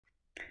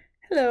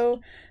Hello,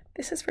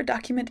 this is for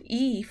document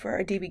E for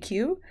our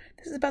DBQ.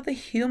 This is about the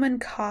human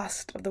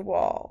cost of the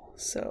wall.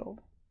 So,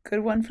 good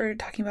one for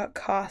talking about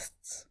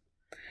costs.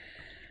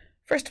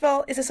 First of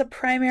all, is this a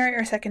primary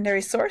or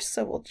secondary source?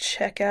 So we'll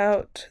check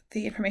out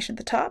the information at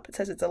the top. It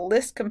says it's a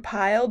list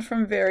compiled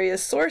from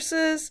various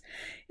sources,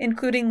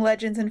 including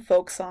legends and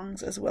folk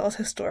songs, as well as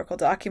historical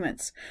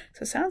documents.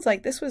 So it sounds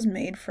like this was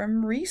made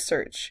from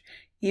research.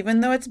 Even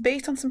though it's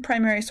based on some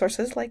primary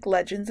sources like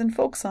legends and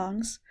folk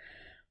songs,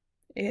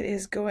 it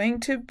is going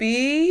to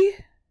be,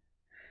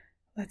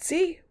 let's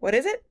see, what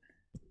is it?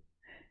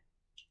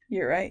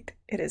 You're right,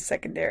 it is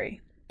secondary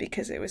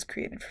because it was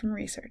created from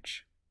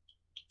research.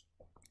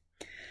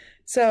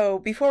 So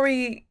before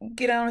we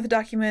get on with the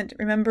document,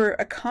 remember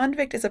a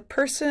convict is a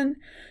person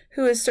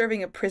who is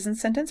serving a prison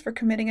sentence for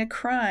committing a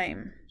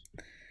crime.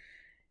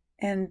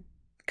 And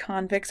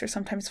convicts are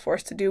sometimes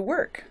forced to do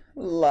work,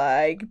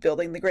 like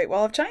building the Great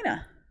Wall of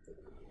China.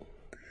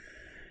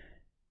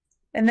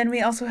 And then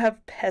we also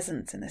have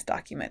peasants in this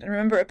document. And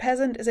remember, a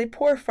peasant is a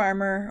poor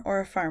farmer or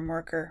a farm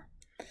worker.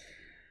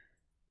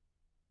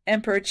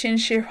 Emperor Qin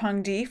Shi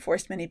Huangdi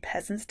forced many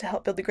peasants to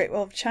help build the Great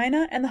Wall of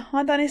China, and the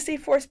Han Dynasty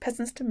forced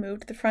peasants to move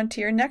to the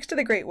frontier next to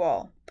the Great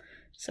Wall.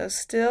 So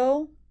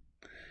still,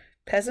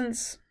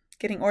 peasants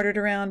getting ordered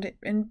around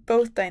in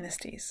both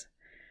dynasties.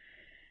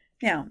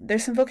 Now,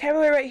 there's some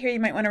vocabulary right here you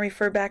might want to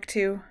refer back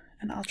to,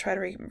 and I'll try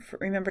to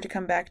remember to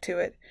come back to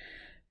it.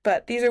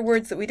 But these are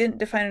words that we didn't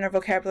define in our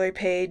vocabulary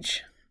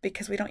page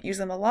because we don't use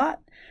them a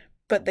lot,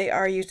 but they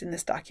are used in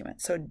this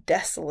document. So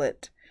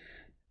desolate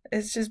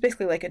is just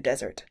basically like a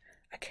desert.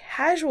 A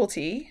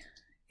casualty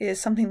is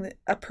something that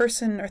a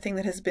person or thing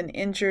that has been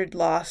injured,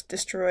 lost,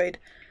 destroyed.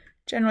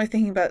 Generally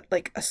thinking about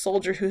like a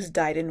soldier who's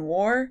died in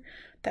war,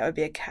 that would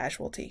be a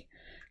casualty.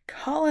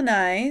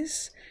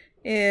 Colonize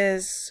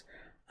is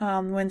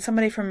when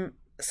somebody from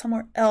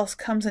somewhere else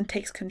comes and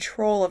takes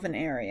control of an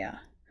area.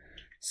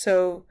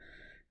 So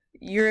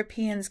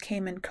Europeans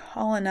came and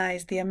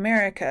colonized the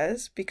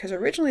Americas because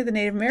originally the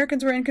Native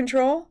Americans were in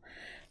control,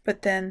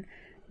 but then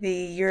the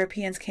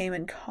Europeans came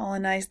and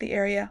colonized the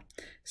area.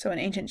 So in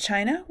ancient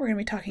China, we're going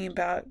to be talking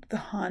about the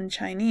Han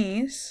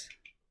Chinese,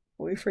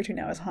 what we refer to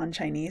now as Han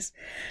Chinese,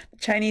 the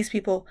Chinese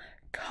people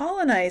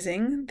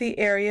colonizing the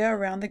area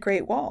around the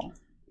Great Wall.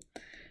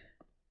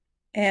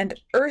 And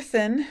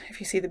earthen, if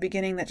you see the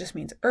beginning, that just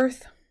means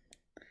earth.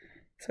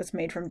 So it's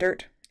made from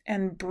dirt.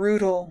 And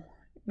brutal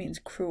means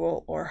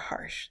cruel or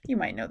harsh. You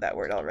might know that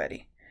word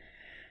already.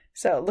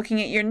 So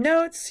looking at your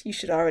notes, you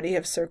should already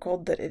have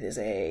circled that it is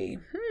a,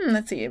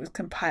 let's see, it was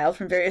compiled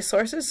from various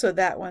sources, so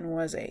that one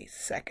was a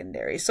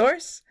secondary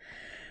source.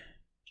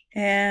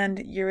 And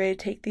you're ready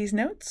to take these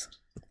notes?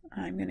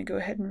 I'm going to go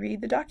ahead and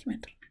read the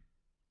document.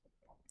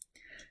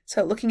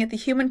 So looking at the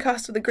human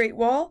cost of the Great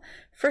Wall,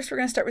 first we're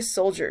going to start with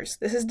soldiers.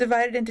 This is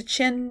divided into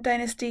Qin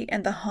Dynasty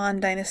and the Han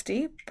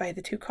Dynasty by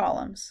the two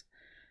columns,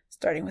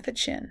 starting with the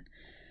Qin.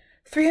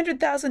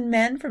 300,000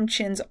 men from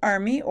Qin's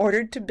army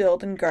ordered to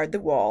build and guard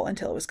the wall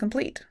until it was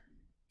complete.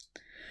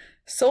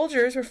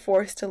 Soldiers were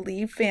forced to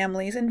leave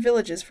families and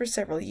villages for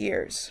several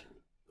years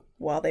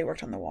while they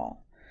worked on the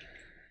wall.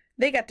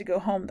 They got to go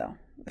home, though,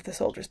 if the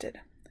soldiers did.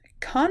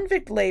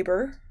 Convict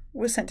labor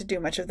was sent to do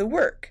much of the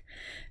work.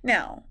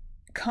 Now,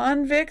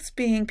 convicts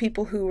being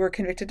people who were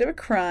convicted of a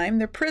crime,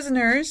 they're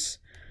prisoners.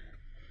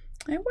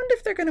 I wonder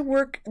if they're going to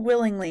work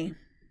willingly.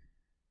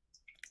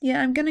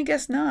 Yeah, I'm going to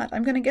guess not.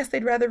 I'm going to guess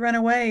they'd rather run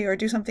away or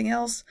do something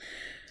else.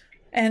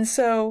 And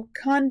so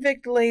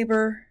convict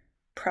labor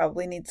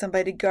probably needs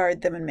somebody to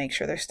guard them and make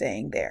sure they're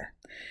staying there.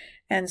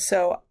 And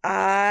so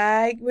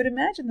I would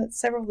imagine that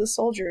several of the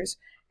soldiers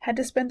had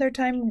to spend their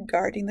time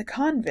guarding the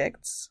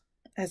convicts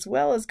as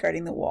well as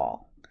guarding the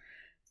wall.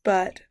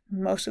 But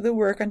most of the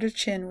work under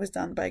Qin was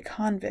done by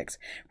convicts.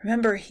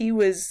 Remember,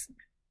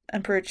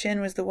 Emperor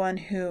Qin was the one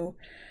who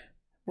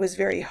was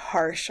very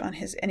harsh on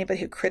anybody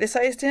who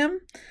criticized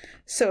him.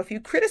 So if you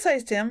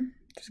criticized him,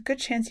 there's a good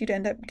chance you'd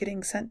end up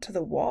getting sent to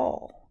the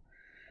wall,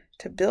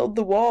 to build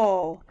the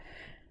wall.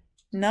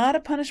 Not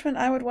a punishment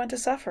I would want to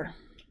suffer.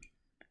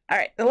 All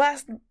right, the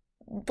last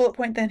bullet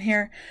point then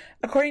here.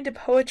 According to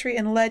poetry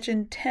and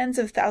legend, tens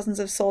of thousands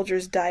of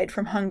soldiers died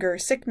from hunger,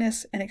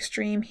 sickness, and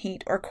extreme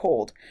heat or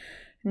cold.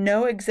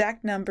 No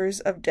exact numbers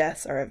of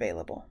deaths are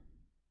available.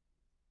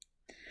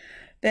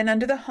 Then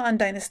under the Han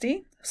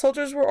Dynasty,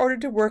 soldiers were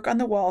ordered to work on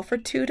the wall for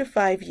 2 to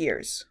 5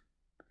 years.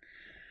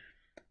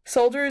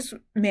 Soldiers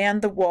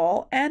manned the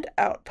wall and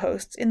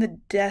outposts in the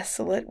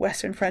desolate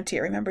western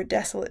frontier. Remember,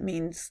 desolate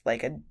means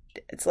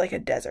it's like a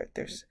desert.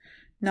 There's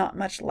not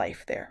much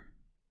life there.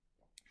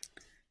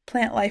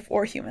 Plant life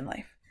or human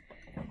life.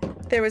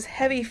 There was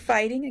heavy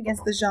fighting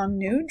against the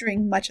Xiongnu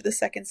during much of the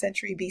 2nd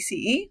century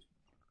BCE.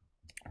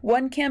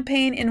 One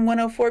campaign in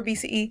 104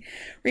 BCE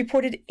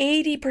reported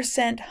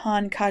 80%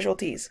 Han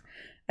casualties,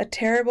 a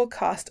terrible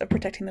cost of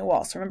protecting the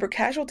wall. So remember,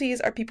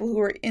 casualties are people who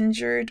were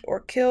injured or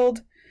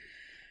killed.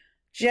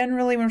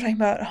 Generally, when we're talking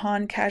about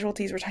Han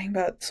casualties, we're talking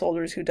about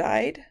soldiers who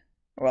died.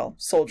 Well,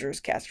 soldiers'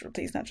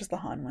 casualties, not just the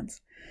Han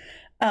ones.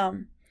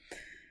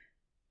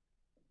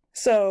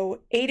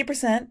 So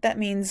 80%, that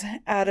means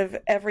out of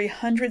every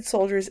 100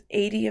 soldiers,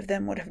 80 of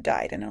them would have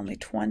died, and only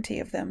 20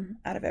 of them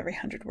out of every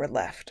 100 were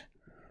left.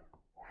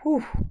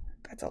 Whew,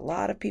 that's a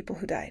lot of people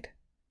who died.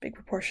 Big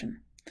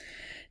proportion.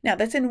 Now,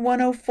 that's in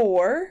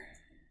 104.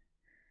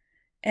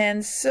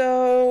 And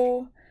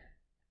so,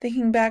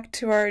 thinking back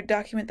to our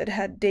document that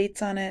had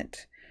dates on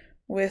it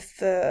with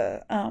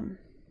the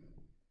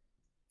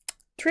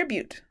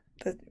tribute,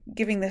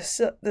 giving the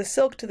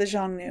silk to the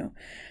Xiongnu,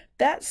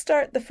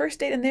 the first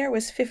date in there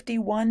was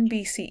 51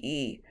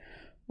 BCE,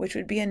 which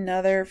would be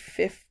another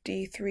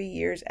 53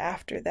 years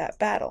after that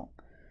battle.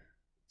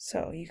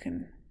 So you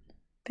can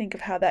think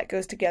of how that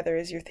goes together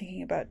as you're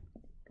thinking about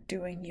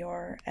doing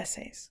your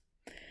essays.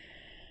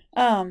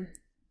 So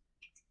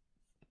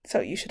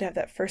you should have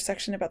that first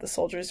section about the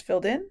soldiers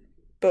filled in,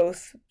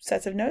 both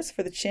sets of notes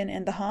for the Qin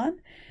and the Han.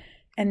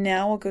 And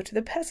now we'll go to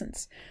the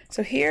peasants.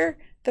 So here,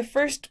 the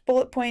first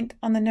bullet point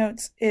on the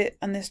notes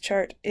on this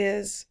chart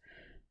is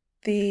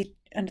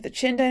under the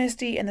Qin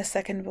dynasty, and the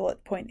second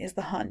bullet point is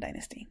the Han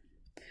dynasty.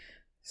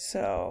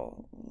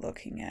 So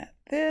looking at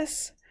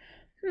this,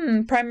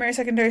 primary,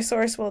 secondary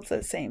source, well, it's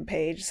the same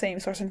page, same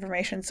source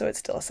information, so it's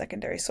still a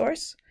secondary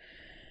source.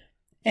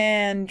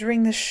 And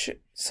during the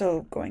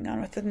so going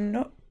on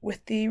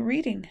with the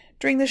reading,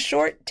 during the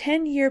short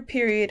 10-year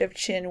period of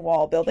Qin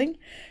wall building,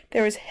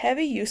 there was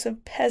heavy use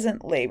of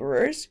peasant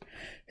laborers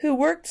who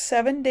worked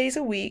 7-day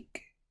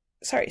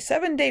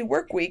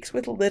work weeks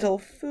with little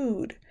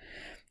food.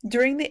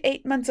 During the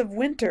 8 months of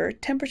winter,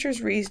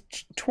 temperatures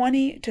reached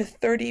 20 to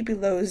 30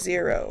 below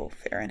zero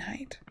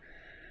Fahrenheit.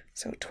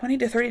 So 20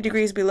 to 30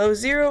 degrees below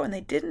zero, and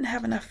they didn't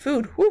have enough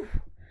food. Whew.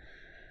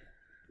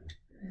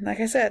 Like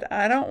I said,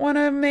 I don't want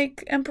to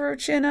make Emperor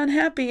Qin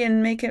unhappy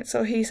and make it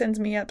so he sends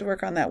me out to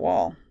work on that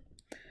wall.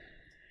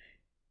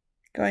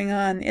 Going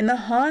on, in the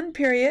Han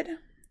period,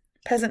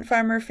 peasant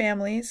farm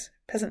families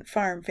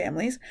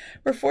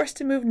were forced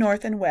to move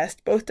north and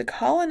west, both to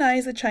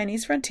colonize the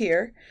Chinese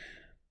frontier,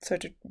 so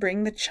to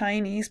bring the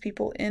Chinese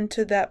people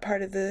into that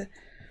part of the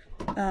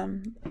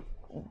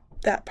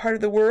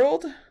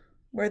world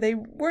where they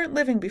weren't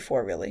living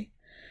before, really,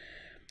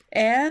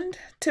 and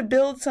to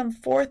build some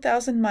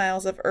 4,000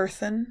 miles of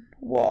earthen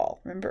wall.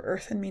 Remember,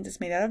 earthen means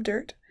it's made out of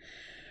dirt.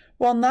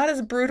 While not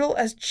as brutal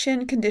as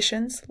Qin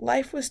conditions,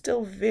 life was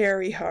still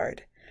very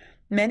hard.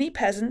 Many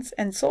peasants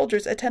and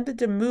soldiers attempted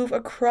to move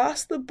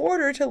across the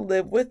border to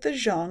live with the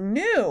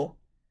Xiongnu.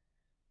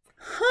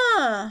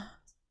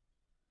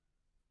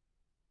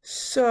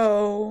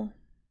 So,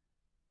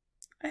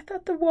 I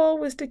thought the wall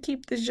was to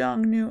keep the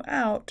Xiongnu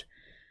out,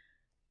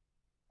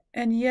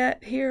 and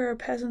yet here are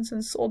peasants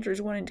and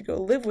soldiers wanting to go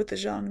live with the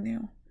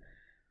Xiongnu.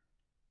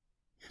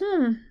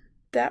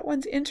 That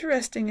one's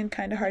interesting and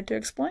kind of hard to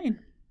explain.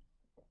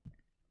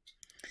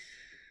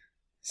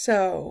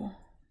 So,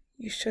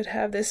 you should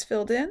have this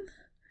filled in.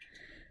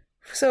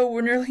 So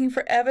when you're looking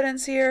for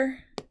evidence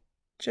here,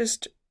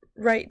 just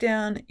write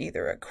down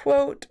either a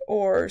quote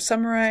or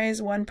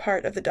summarize one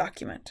part of the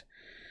document.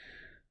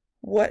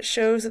 What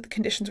shows that the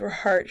conditions were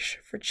harsh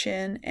for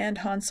Qin and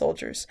Han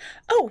soldiers?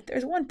 Oh,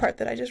 there's one part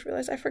that I just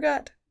realized I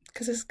forgot,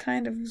 because this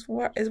kind of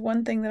is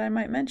one thing that I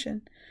might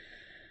mention.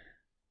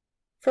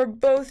 For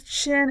both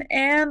Qin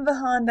and the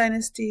Han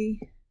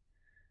dynasty,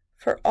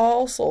 for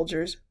all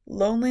soldiers,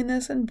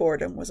 loneliness and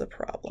boredom was a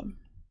problem.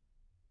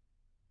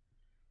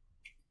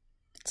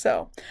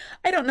 So,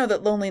 I don't know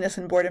that loneliness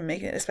and boredom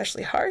make it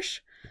especially harsh,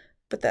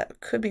 but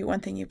that could be one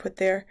thing you put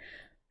there.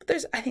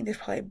 But I think there's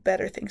probably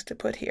better things to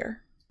put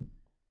here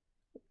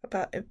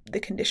about the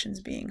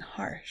conditions being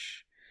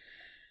harsh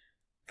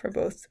for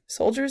both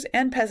soldiers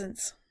and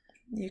peasants.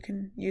 You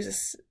can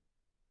use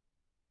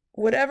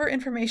whatever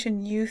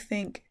information you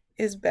think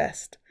is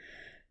best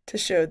to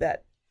show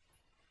that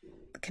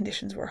the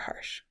conditions were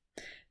harsh.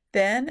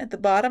 Then, at the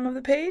bottom of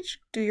the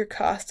page, do your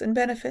costs and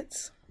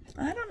benefits.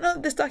 I don't know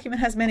that this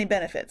document has many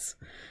benefits.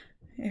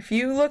 If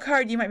you look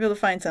hard, you might be able to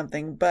find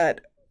something,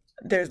 but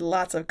there's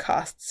lots of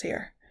costs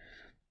here.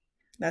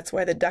 That's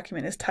why the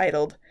document is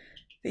titled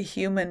The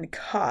Human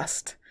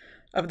Cost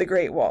of the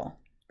Great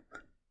Wall.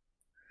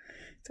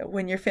 So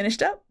when you're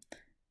finished up,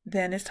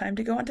 then it's time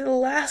to go on to the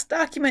last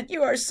document.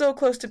 You are so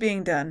close to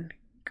being done.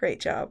 Great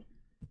job.